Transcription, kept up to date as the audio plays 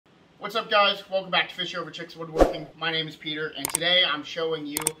What's up, guys? Welcome back to Fish Over Chicks Woodworking. My name is Peter, and today I'm showing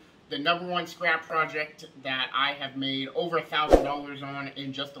you the #1 scrap project that I have made over $1,000 on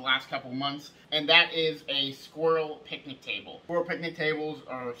in just the last couple months, and that is a squirrel picnic table. Squirrel picnic tables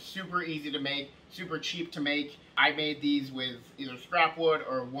are super easy to make, super cheap to make. I made these with either scrap wood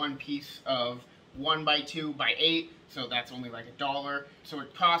or one piece of 1x2x8, so that's only like $1. So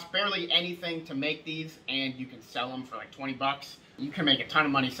it costs barely anything to make these, and you can sell them for like 20 bucks. You can make a ton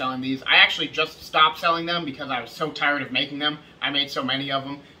of money selling these. I actually just stopped selling them because I was so tired of making them. I made so many of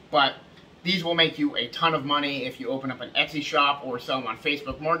them, but these will make you a ton of money if you open up an Etsy shop or sell them on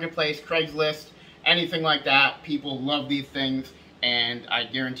Facebook Marketplace, Craigslist, anything like that. People love these things, and I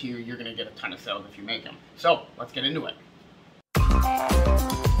guarantee you, you're gonna get a ton of sales if you make them. So let's get into it.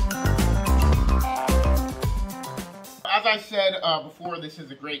 As I said before, this is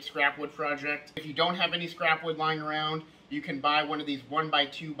a great scrap wood project. If you don't have any scrap wood lying around, you can buy one of these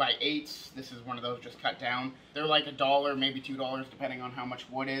 1x2x8s. This is one of those just cut down. They're like $1, maybe $2, depending on how much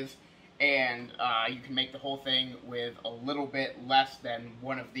wood is. And you can make the whole thing with a little bit less than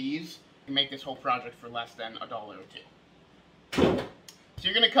one of these. You can make this whole project for less than $1 or $2. So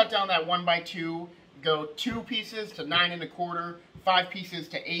you're gonna cut down that 1x2, go 2 pieces to 9 1/4, 5 pieces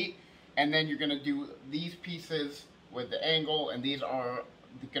to 8, and then you're gonna do these pieces with the angle, and these are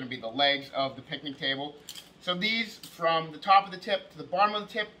gonna be the legs of the picnic table. So these, from the top of the tip to the bottom of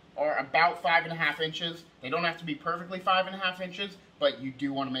the tip, are about 5.5 inches. They don't have to be perfectly 5.5 inches, but you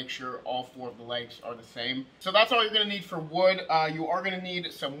do want to make sure all 4 of the legs are the same. So that's all you're going to need for wood. You are going to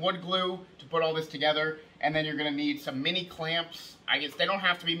need some wood glue to put all this together, and then you're going to need some mini clamps. I guess they don't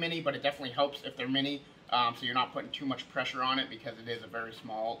have to be mini, but it definitely helps if they're mini, so you're not putting too much pressure on it because it is a very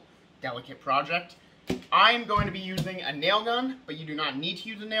small, delicate project. I'm going to be using a nail gun, but you do not need to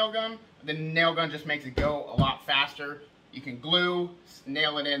use a nail gun. The nail gun just makes it go a lot faster. You can glue,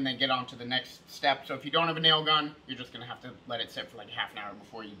 nail it in, then get on to the next step. So if you don't have a nail gun, you're just going to have to let it sit for like half an hour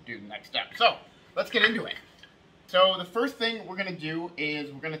before you do the next step. So let's get into it. So the first thing we're going to do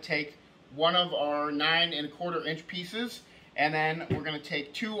is we're going to take one of our 9 1/4 inch pieces, and then we're going to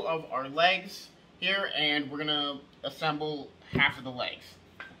take 2 of our legs here, and we're going to assemble half of the legs.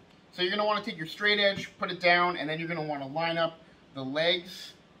 So you're going to want to take your straight edge, put it down, and then you're going to want to line up the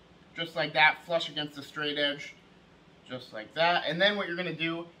legs just like that, flush against the straight edge, just like that. And then what you're going to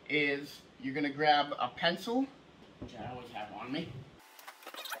do is you're going to grab a pencil, which I always have on me,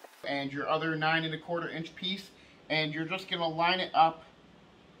 and your other 9 1/4 inch piece, and you're just going to line it up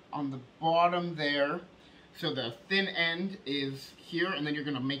on the bottom there. So the thin end is here, and then you're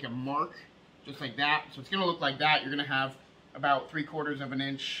going to make a mark just like that. So it's going to look like that. You're going to have about 3/4 of an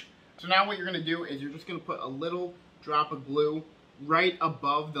inch. So now what you're going to do is you're just going to put a little drop of glue right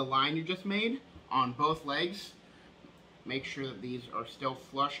above the line you just made on both legs. Make sure that these are still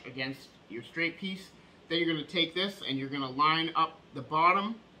flush against your straight piece. Then you're going to take this and you're going to line up the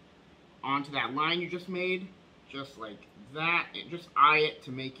bottom onto that line you just made, just like that. And just eye it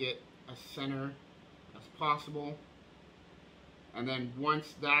to make it as center as possible. And then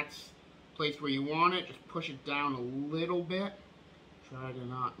once that's placed where you want it, just push it down a little bit. Try to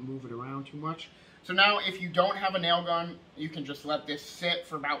not move it around too much. So now if you don't have a nail gun, you can just let this sit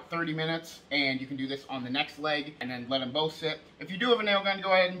for about 30 minutes, and you can do this on the next leg and then let them both sit. If you do have a nail gun,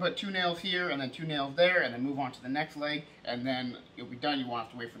 go ahead and put 2 nails here and then 2 nails there, and then move on to the next leg, and then you'll be done. You won't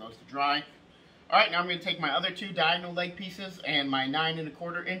have to wait for those to dry. Alright, now I'm going to take my other 2 diagonal leg pieces and my 9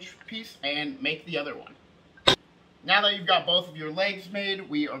 1/4 inch piece and make the other one. Now that you've got both of your legs made,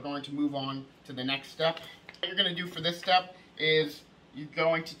 we are going to move on to the next step. What you're going to do for this step is you're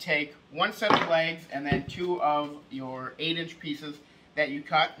going to take 1 set of legs and then 2 of your 8-inch pieces that you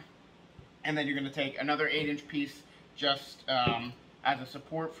cut, and then you're going to take another 8-inch piece just as a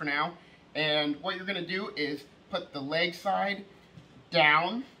support for now. And what you're going to do is put the leg side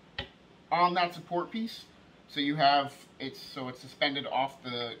down on that support piece, so you have it's suspended off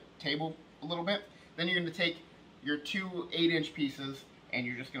the table a little bit. Then you're going to take your 2 8-inch pieces and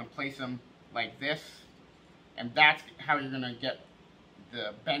you're just going to place them like this, and that's how you're going to get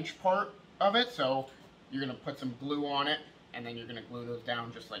the bench part of it. So you're going to put some glue on it, and then you're going to glue those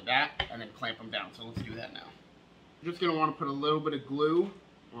down just like that, and then clamp them down. So let's do that now. You're just going to want to put a little bit of glue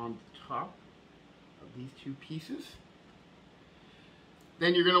on the top of these 2 pieces.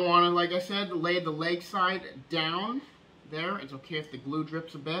 Then you're going to want to, like I said, lay the leg side down there. It's okay if the glue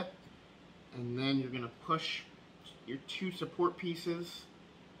drips a bit. And then you're going to push your 2 support pieces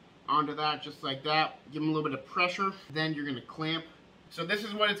onto that just like that. Give them a little bit of pressure. Then you're going to clamp. So this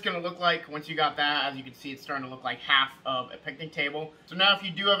is what it's going to look like once you got that. As you can see, it's starting to look like half of a picnic table. So now if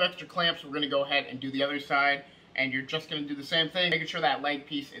you do have extra clamps, we're going to go ahead and do the other side. and you're just going to do the same thing, making sure that leg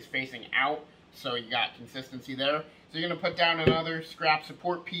piece is facing out so you got consistency there. So you're going to put down another scrap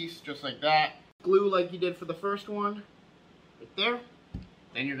support piece just like that. Glue like you did for the first one, right there.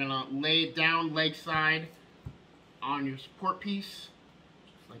 Then you're going to lay it down leg side on your support piece,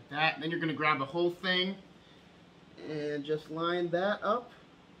 just like that. And then you're going to grab the whole thing and just line that up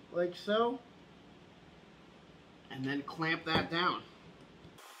like so, and then clamp that down.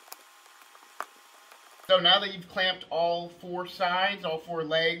 So now that you've clamped all four sides, all four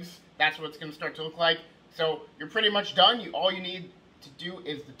legs, that's what it's going to start to look like. So you're pretty much done. All you need to do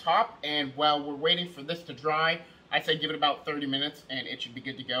is the top, and while we're waiting for this to dry, I say give it about 30 minutes and it should be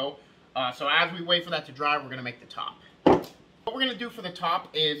good to go. So as we wait for that to dry, we're going to make the top. What we're going to do for the top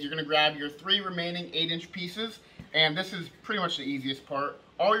is you're going to grab your 3 remaining 8-inch pieces, and this is pretty much the easiest part.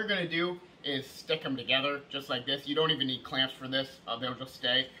 All you're going to do is stick them together just like this. You don't even need clamps for this. They'll just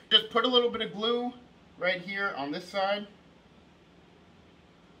stay. Just put a little bit of glue right here on this side,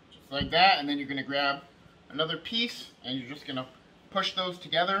 just like that, and then you're going to grab another piece and you're just going to push those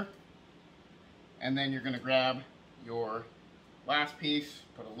together, and then you're going to grab your last piece,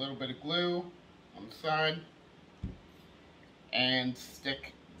 put a little bit of glue on the side, and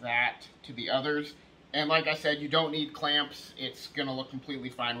stick that to the others. And like I said, you don't need clamps. It's going to look completely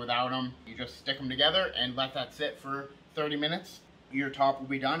fine without them. You just stick them together and let that sit for 30 minutes. Your top will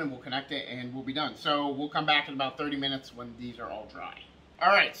be done, and we'll connect it and we'll be done. So we'll come back in about 30 minutes when these are all dry.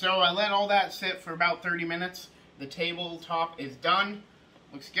 Alright, so I let all that sit for about 30 minutes. The tabletop is done.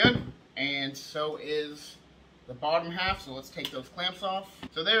 Looks good. And so is the bottom half. So let's take those clamps off.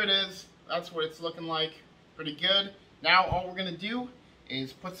 So there it is. That's what it's looking like. Pretty good. Now all we're going to do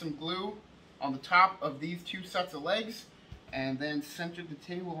is put some glue on the top of these 2 sets of legs and then center the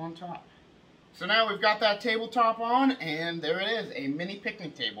table on top. So now we've got that tabletop on, and there it is, a mini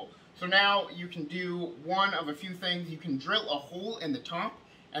picnic table. So now you can do one of a few things. You can drill a hole in the top,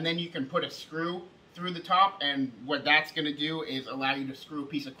 and then you can put a screw through the top, and what that's going to do is allow you to screw a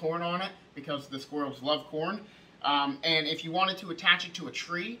piece of corn on it, because the squirrels love corn. And if you wanted to attach it to a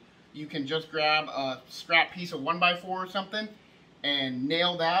tree, you can just grab a scrap piece of 1x4 or something and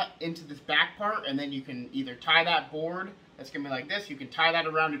nail that into this back part, and then you can either tie that board, that's going to be like this, you can tie that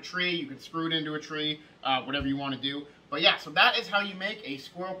around a tree, you can screw it into a tree, whatever you want to do. But yeah, so that is how you make a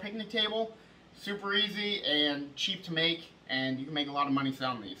squirrel picnic table. Super easy and cheap to make, and you can make a lot of money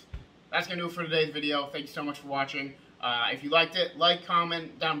selling these. That's going to do it for today's video. Thank you so much for watching. If you liked it, like,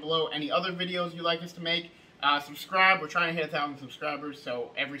 comment down below any other videos you'd like us to make. Subscribe. We're trying to hit 1,000 subscribers, so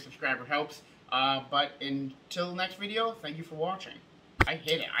every subscriber helps. But until the next video, thank you for watching. I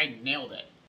hit it. I nailed it.